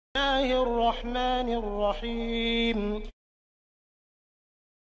الله الرحمن الرحيم.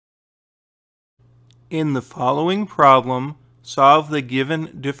 In the following problem, solve the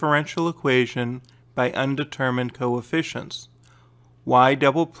given differential equation by undetermined coefficients. Y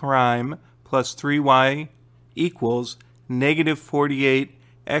double prime plus 3y equals negative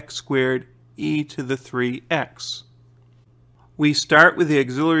 48x squared e to the 3x. We start with the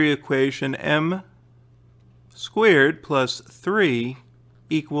auxiliary equation m squared plus 3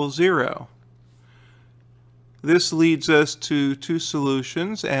 equals 0. This leads us to two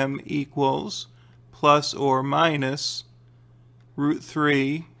solutions. M equals plus or minus root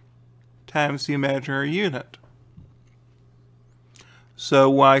 3 times the imaginary unit. So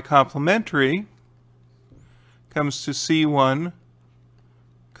y complementary comes to c1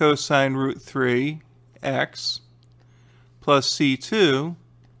 cosine root 3x plus c2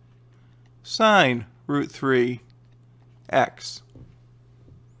 sine root 3x.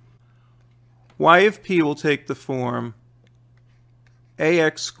 Y of p will take the form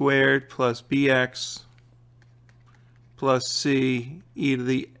ax squared plus bx plus c e to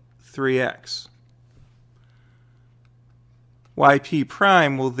the 3x. Yp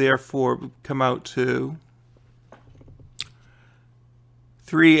prime will therefore come out to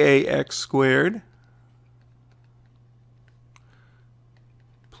 3ax squared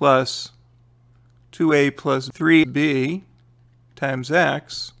plus 2a plus 3b times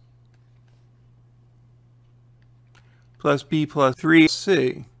x plus b plus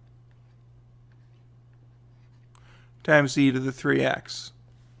 3c times e to the 3x.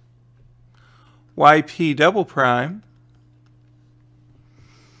 Yp double prime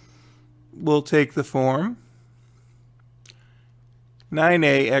will take the form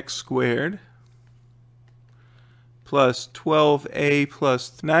 9ax squared plus 12a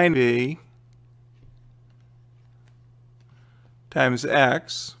plus 9b times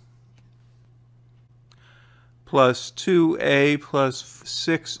x plus 2a plus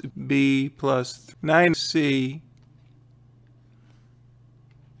 6b plus 9c,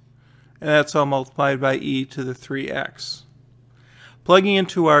 and that's all multiplied by e to the 3x. Plugging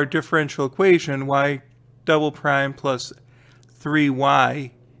into our differential equation, y double prime plus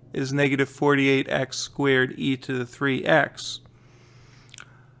 3y is negative 48x squared e to the 3x.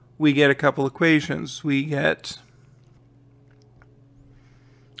 We get a couple equations. We get,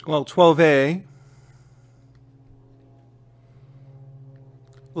 well, 12a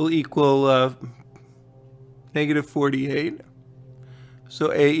will equal negative 48.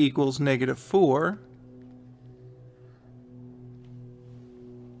 So a equals negative 4.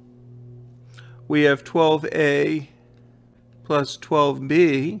 We have 12a plus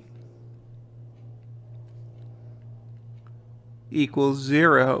 12b equals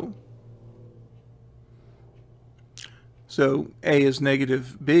 0. So a is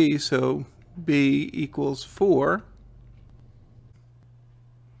negative b, so b equals 4.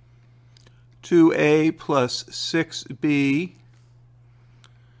 2a plus 6b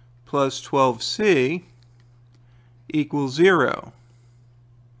plus 12c equals 0.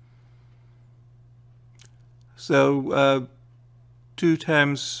 So 2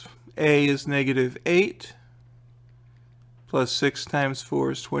 times a is negative 8, plus 6 times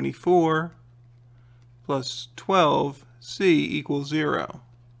 4 is 24, plus 12c equals 0.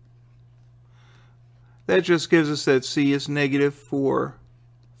 That just gives us that c is negative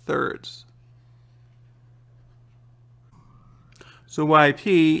 4/3. So yp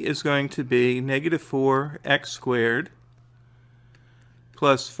is going to be negative 4x squared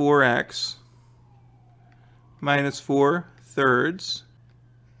plus 4x minus 4/3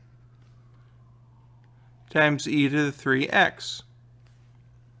 times e to the 3x.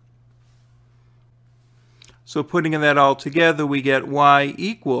 So putting that all together, we get y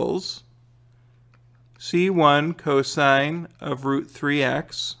equals c1 cosine of root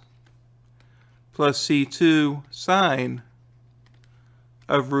 3x plus c2 sine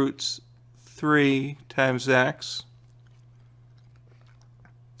of roots 3 times x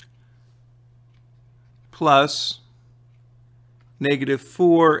plus negative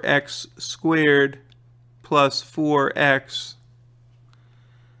 4x squared plus 4x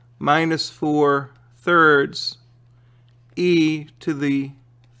minus 4/3 e to the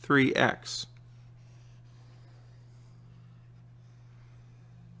 3x.